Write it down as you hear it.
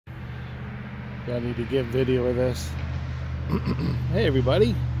I need to get video of this. Hey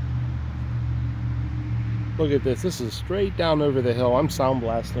everybody, look at this. This is straight down over the hill. I'm sound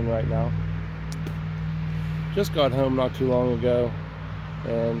blasting right now. Just got home not too long ago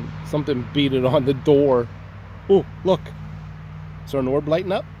and something beat it on the door. Oh, look, is there an orb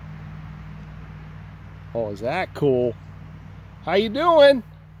lighting up? Oh, is that cool? How you doing?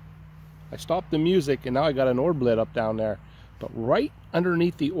 I stopped the music and now I got an orb lit up down there, but right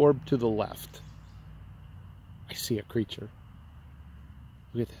underneath the orb to the left I see a creature.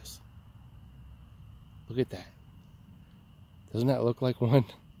 Look at this. Look at that. Doesn't that look like one?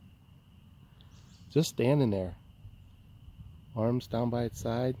 Just standing there. Arms down by its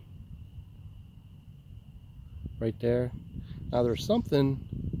side. Right there. Now there's something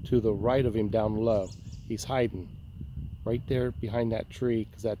to the right of him down low. He's hiding. Right there behind that tree,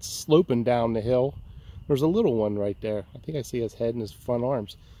 because that's sloping down the hill. There's a little one right there. I think I see his head and his front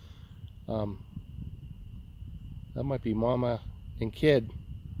arms. That might be mama and kid.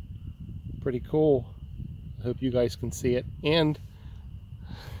 Pretty cool. I hope you guys can see it. And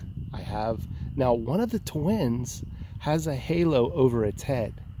I have now, one of the twins has a halo over its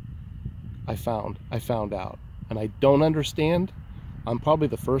head. I found out, and I don't understand. I'm probably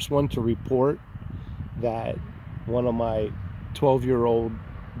the first one to report that one of my 12-year-old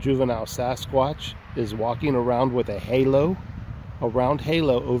juvenile Sasquatch is walking around with a round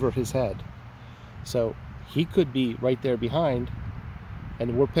halo over his head. So he could be right there behind,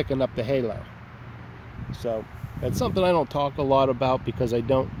 and we're picking up the halo. So that's something I don't talk a lot about because I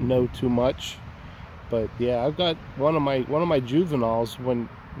don't know too much. But yeah, I've got one of my juveniles, when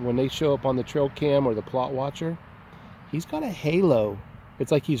they show up on the trail cam or the plot watcher, he's got a halo.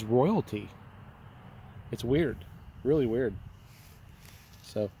 It's like he's royalty. It's weird, really weird.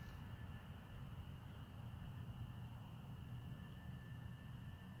 So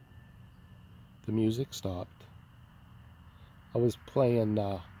the music stopped. I was playing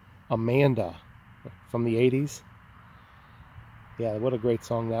Amanda from the 80s. Yeah, what a great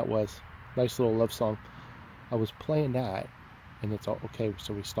song that was. Nice little love song. I was playing that, and it's all okay.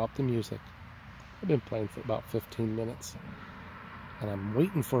 So we stopped the music. I've been playing for about 15 minutes, and I'm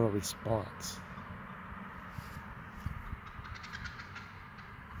waiting for a response.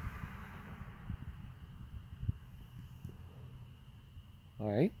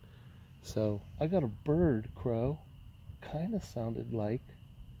 All right. So I got a bird crow. Kind of sounded like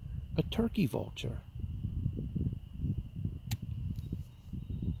a turkey vulture.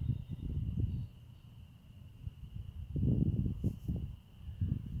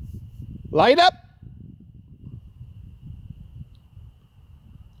 Light up!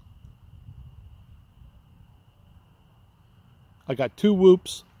 I got two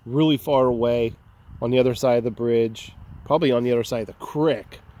whoops really far away on the other side of the bridge, probably on the other side of the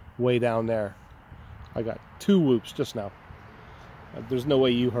creek, way down there. I got two whoops just now. There's no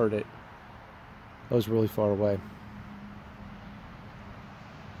way you heard it. That was really far away.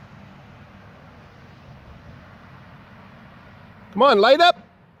 Come on, light up!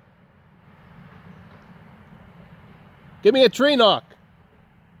 Give me a tree knock.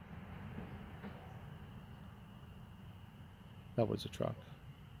 That was a truck.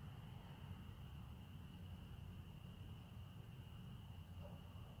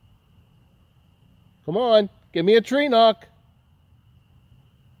 Come on, give me a tree knock.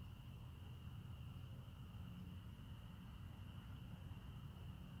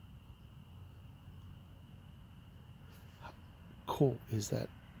 How cool is that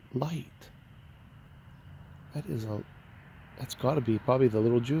light? That's got to be probably the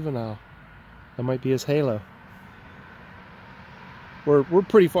little juvenile. That might be his halo. We're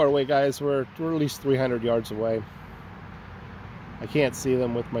pretty far away, guys. We're at least 300 yards away. I can't see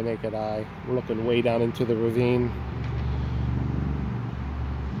them with my naked eye. We're looking way down into the ravine.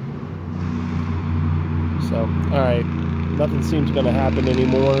 So, alright. Nothing seems going to happen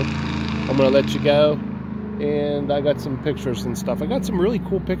anymore. I'm going to let you go. And I got some pictures and stuff. I got some really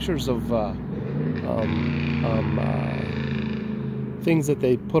cool pictures of things that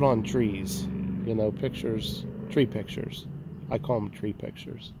they put on trees. You know, pictures, tree pictures. I call them tree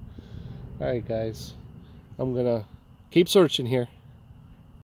pictures. Alright, guys. I'm going to keep searching here.